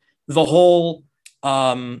 like the whole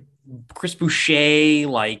Chris Boucher,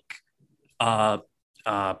 like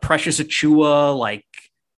Precious Achua, like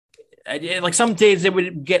some days they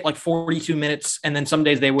would get like 42 minutes and then some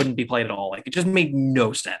days they wouldn't be played at all. Like it just made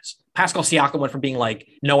no sense. Pascal Siakam went from being like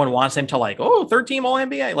no one wants him to like, oh, third team all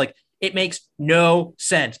NBA. Like it makes no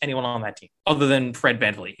sense anyone on that team other than Fred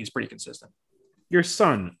VanVleet. He's pretty consistent. Your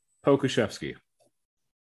son, Pokusevski.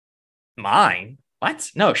 Mine?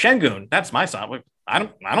 What? No, Şengün. That's my son. I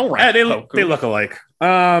don't rank. They look alike.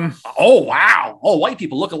 Oh wow. Oh, white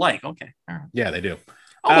people look alike. Okay. Right. Yeah, they do.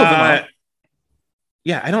 I'll move them up.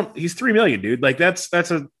 Yeah, he's $3 million, dude. Like that's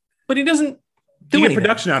a. But he doesn't do you anything. Get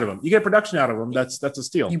production out of him. You get production out of him. That's a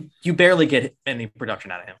steal. You barely get any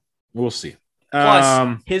production out of him. We'll see.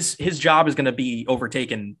 Plus, his job is going to be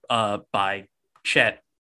overtaken by Chet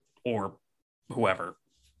or whoever.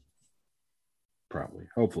 Probably,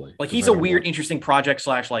 hopefully. Like he's a weird, interesting project /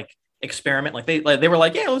 like experiment. Like they were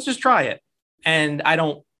like, yeah, let's just try it. And I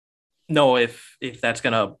don't know if that's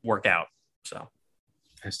gonna work out. So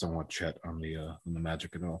I just don't want Chet on the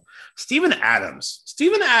Magic at all. Steven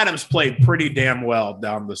Adams played pretty damn well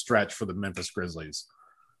down the stretch for the Memphis Grizzlies.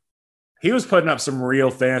 He was putting up some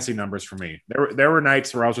real fantasy numbers for me. There were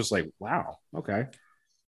nights where I was just like, wow, okay.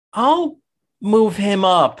 I'll move him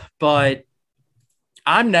up, but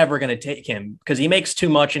I'm never going to take him because he makes too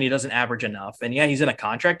much and he doesn't average enough. And yeah, he's in a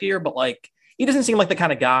contract year, but like he doesn't seem like the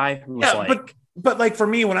kind of guy who's but like for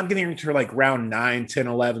me, when I'm getting into like round 9, 10,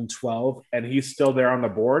 11, 12, and he's still there on the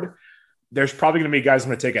board, there's probably going to be guys I'm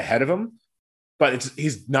going to take ahead of him, but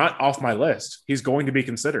he's not off my list. He's going to be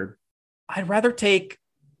considered. I'd rather take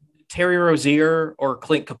Terry Rozier or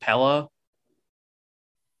Clint Capella.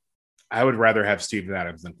 I would rather have Steven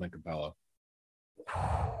Adams than Clint Capella.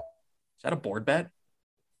 Is that a board bet?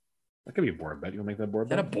 That could be a board bet. You want to make that board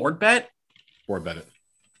bet? Is that a board bet? Board bet it.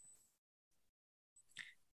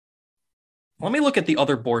 Let me look at the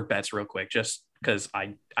other board bets real quick, just because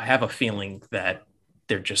I have a feeling that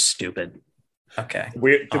they're just stupid. Okay.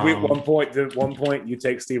 At one point you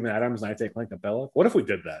take Steven Adams and I take Clint Capella? What if we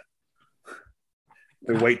did that?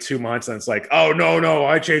 We wait 2 months and it's like, oh, no,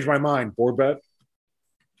 I changed my mind. Board bet?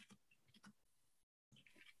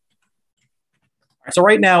 So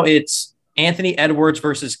right now it's Anthony Edwards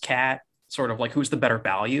versus Cat, sort of like who's the better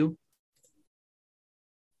value?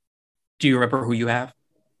 Do you remember who you have?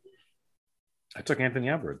 I took Anthony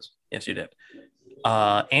Edwards. Yes, you did.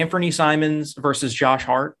 Anthony Simons versus Josh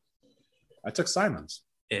Hart. I took Simons.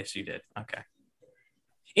 Yes, you did. Okay.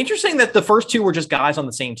 Interesting that the first two were just guys on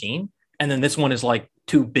the same team. And then this one is like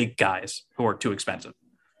two big guys who are too expensive.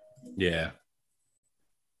 Yeah.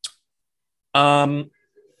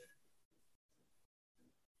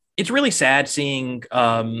 It's really sad seeing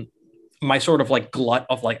my sort of like glut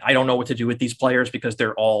of like, I don't know what to do with these players because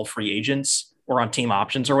they're all free agents or on team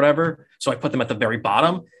options or whatever. So I put them at the very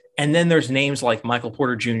bottom. And then there's names like Michael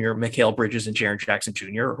Porter Jr., Mikal Bridges, and Jaren Jackson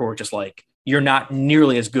Jr., who are just like you're not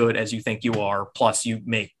nearly as good as you think you are. Plus, you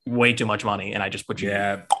make way too much money, and I just put you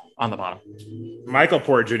on the bottom. Michael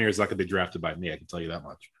Porter Jr. is not going to be drafted by me. I can tell you that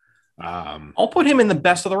much. I'll put him in the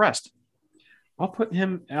best of the rest. I'll put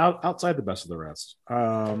him outside the best of the rest.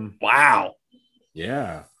 Wow.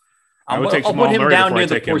 Yeah. I'll put him down near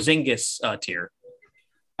the Porzingis tier.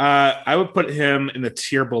 I would put him in the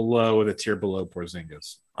tier below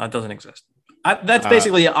Porzingis. It doesn't exist. That's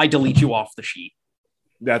basically I delete you off the sheet.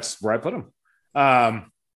 That's where I put him.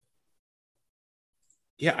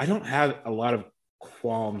 Yeah, I don't have a lot of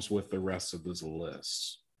qualms with the rest of this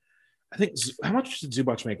list. I think how much did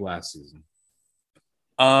Zubac make last season?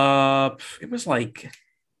 It was like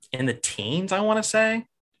in the teens, I want to say.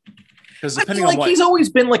 Because depending on he's always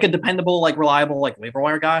been like a dependable, like reliable, like waiver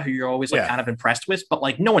wire guy who you're always like kind of impressed with, but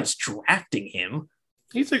like no one's drafting him.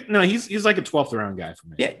 He's like a 12th round guy for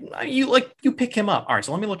me. Yeah, you pick him up. All right,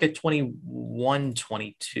 so let me look at 21,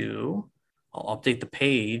 22. I'll update the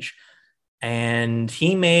page, and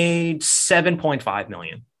he made 7.5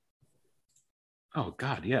 million. Oh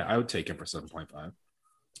God, yeah, I would take him for 7.5.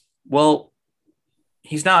 Well,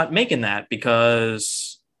 he's not making that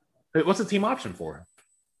because what's the team option for him?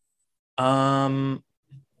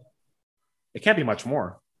 It can't be much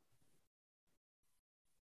more.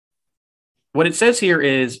 What it says here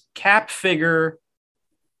is cap figure,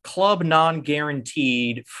 club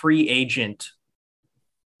non-guaranteed, free agent.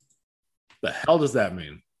 The hell does that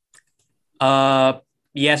mean? Yeah,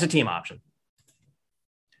 it's a team option.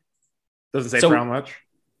 Doesn't say for how much?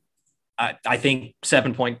 I think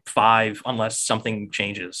 7.5 unless something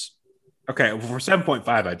changes. Okay, well, for 7.5,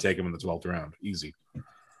 I'd take him in the 12th round. Easy.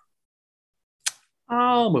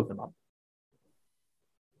 I'll move him up.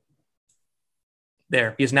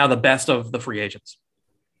 There. He's now the best of the free agents.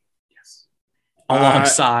 Yes.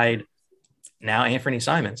 Alongside now Anthony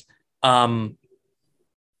Simons. Lou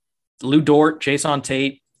Dort, Jason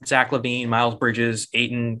Tate, Zach LaVine, Miles Bridges,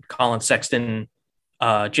 Ayton, Colin Sexton,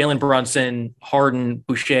 Jalen Brunson, Harden,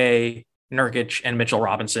 Boucher, Nurkic, and Mitchell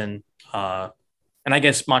Robinson. And I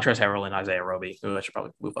guess Montrezl Harrell and Isaiah Roby, who I should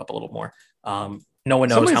probably move up a little more. No one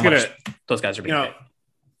knows how much those guys are being paid.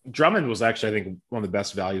 Drummond was actually, I think, one of the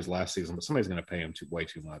best values last season, but somebody's going to pay him way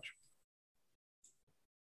too much.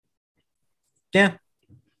 Yeah.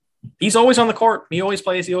 He's always on the court. He always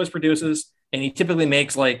plays. He always produces. And he typically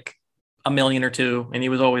makes like $1 million or $2 million. And he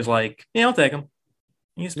was always like, yeah, I'll take him.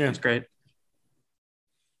 He's great.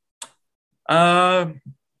 Yeah,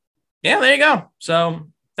 there you go. So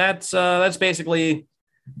that's basically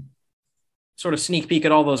sort of sneak peek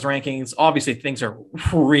at all those rankings. Obviously, things are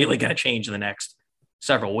really going to change in the next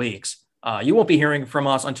several weeks. You won't be hearing from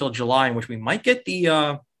us until July, in which we might get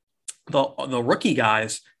the rookie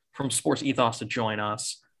guys from Sports Ethos to join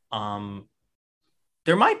us.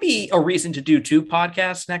 There might be a reason to do 2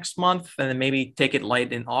 podcasts next month and then maybe take it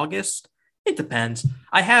light in August. It depends.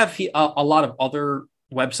 I have a lot of other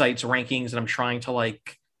websites rankings that I'm trying to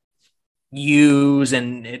like use,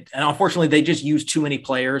 and unfortunately they just use too many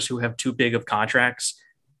players who have too big of contracts.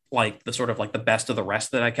 Like the sort of like the best of the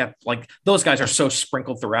rest that I kept, like those guys are so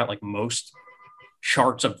sprinkled throughout like most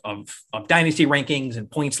charts of dynasty rankings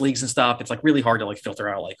and points leagues and stuff. It's like really hard to like filter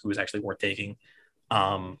out like who's actually worth taking.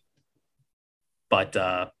 But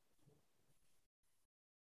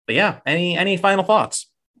yeah, any final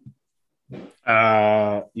thoughts?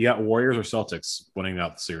 Yeah, Warriors or Celtics winning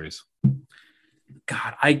out the series?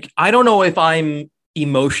 God, I don't know if I'm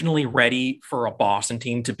emotionally ready for a Boston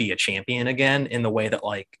team to be a champion again in the way that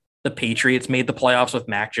like the Patriots made the playoffs with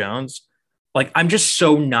Mac Jones. Like, I'm just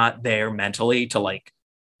so not there mentally to like,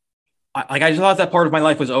 I just thought that part of my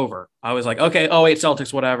life was over. I was like, okay, 08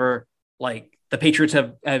 Celtics, whatever. Like the Patriots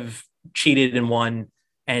have cheated and won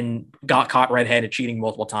and got caught red-handed cheating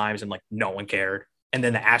multiple times and like no one cared. And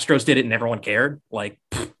then the Astros did it and everyone cared. Like,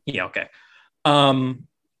 yeah, okay. The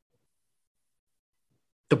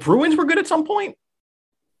Bruins were good at some point.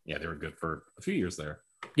 Yeah, they were good for a few years there.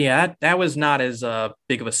 Yeah, that was not as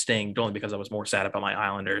big of a sting, only because I was more sad about my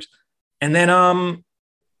Islanders. And then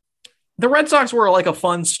the Red Sox were like a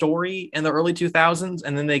fun story in the early 2000s,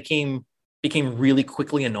 and then they became really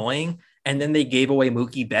quickly annoying. And then they gave away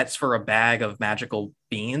Mookie Betts for a bag of magical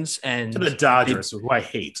beans, and to the Dodgers, who I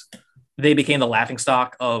hate. They became the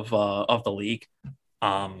laughingstock of the league.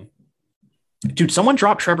 Dude, someone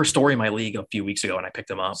dropped Trevor Story in my league a few weeks ago, and I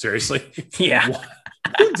picked him up. Seriously? Yeah.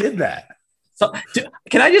 Who did that? So,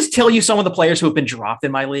 can I just tell you some of the players who have been dropped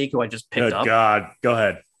in my league who I just picked up? God, go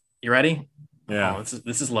ahead. You ready? Yeah. Oh,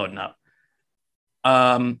 this is loading up.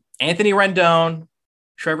 Anthony Rendon,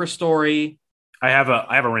 Trevor Story. I have a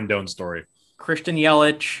Rendon story. Christian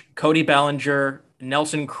Yelich, Cody Bellinger,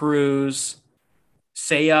 Nelson Cruz,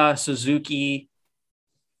 Seiya, Suzuki.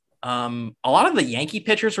 A lot of the Yankee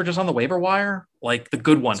pitchers were just on the waiver wire, like the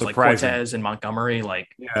good ones, like Cortez and Montgomery. Like,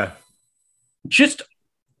 yeah, just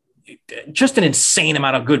an insane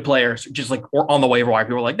amount of good players just like on the waiver wire.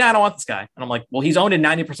 People were like, nah, I don't want this guy. And I'm like, well, he's owned in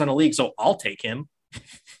 90% of leagues, so I'll take him.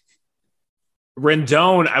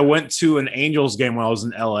 Rendon, I went to an Angels game when I was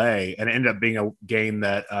in LA, and it ended up being a game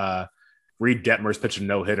that Reed Detmers pitched a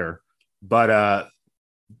no-hitter. But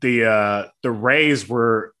the Rays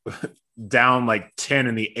were down like 10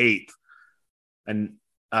 in the eighth, and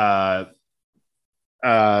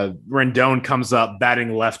Rendon comes up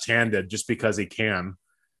batting left-handed just because he can.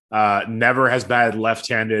 Never has batted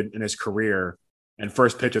left-handed in his career, and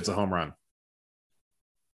first pitch, it's a home run.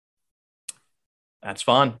 That's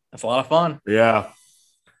fun. That's a lot of fun. Yeah.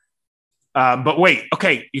 But wait,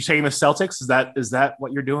 okay, you saying the Celtics? Is that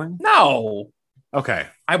what you're doing? No. Okay.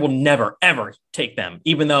 I will never, ever take them,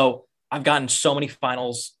 even though I've gotten so many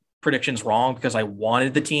finals predictions wrong because I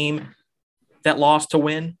wanted the team that lost to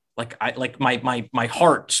win. Like my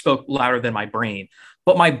heart spoke louder than my brain.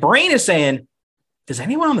 But my brain is saying, does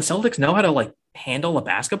anyone on the Celtics know how to like handle a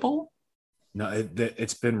basketball? No,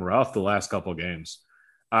 it's been rough the last couple of games.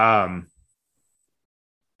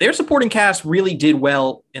 Their supporting cast really did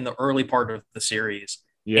well in the early part of the series.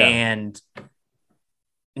 Yeah. And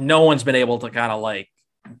no one's been able to kind of like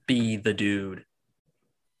be the dude.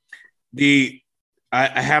 I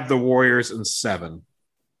have the Warriors in 7.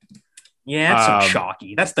 Yeah, that's so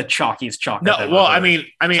chalky. That's the chalkiest chalk. No, well, I mean,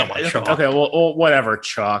 okay, well, whatever,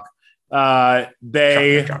 chalk. I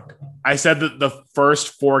said that the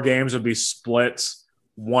first 4 games would be split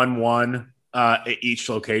 1-1 at each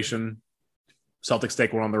location. Celtics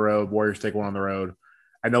take 1 on the road, Warriors take 1 on the road,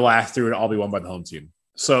 and the last 3 would all be won by the home team.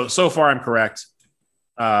 So far I'm correct,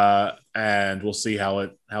 and we'll see how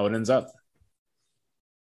it ends up.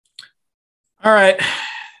 All right,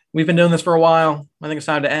 we've been doing this for a while. I think it's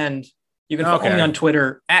time to end. You can follow me on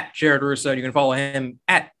Twitter at Jared Russo. You can follow him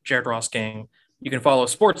at Jared Ross King. You can follow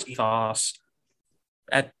Sports Ethos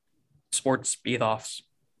at Sports Ethos,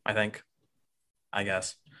 I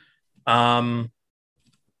guess.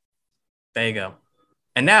 There you go.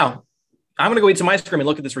 And now I'm going to go eat some ice cream and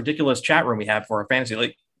look at this ridiculous chat room we have for our fantasy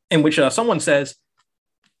league, in which someone says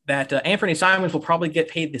that Anthony Simons will probably get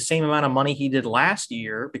paid the same amount of money he did last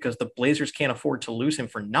year because the Blazers can't afford to lose him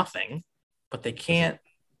for nothing, but they can't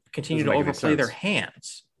continue to overplay their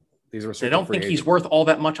hands. They don't think he's worth all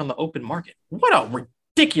that much on the open market. What a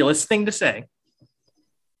ridiculous thing to say.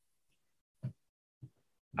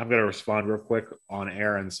 I'm going to respond real quick on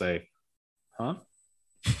air and say, huh?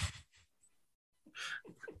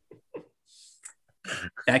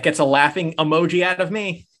 That gets a laughing emoji out of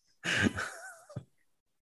me.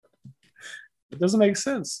 It doesn't make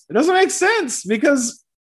sense. It doesn't make sense because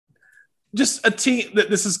just a team that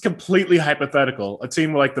this is completely hypothetical. A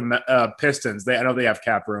team like the Pistons, I know they have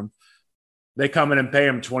cap room. They come in and pay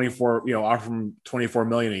him 24, offer him $24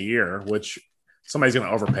 million a year, which somebody's going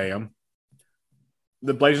to overpay him.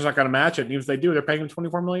 The Blazers aren't going to match it. And even if they do, they're paying him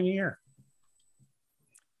 $24 million a year.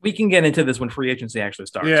 We can get into this when free agency actually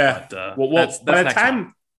starts. Yeah. But, that's by the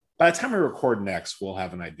time we record next, we'll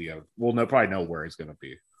have an idea. We'll probably know where he's going to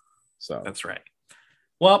be. So that's right.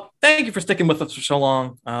 Well, thank you for sticking with us for so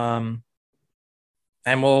long. And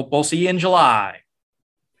we'll see you in July.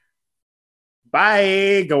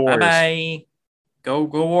 Bye. Go Warriors. Bye. Go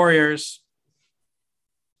Warriors.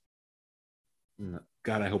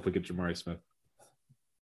 God, I hope we get Jabari Smith.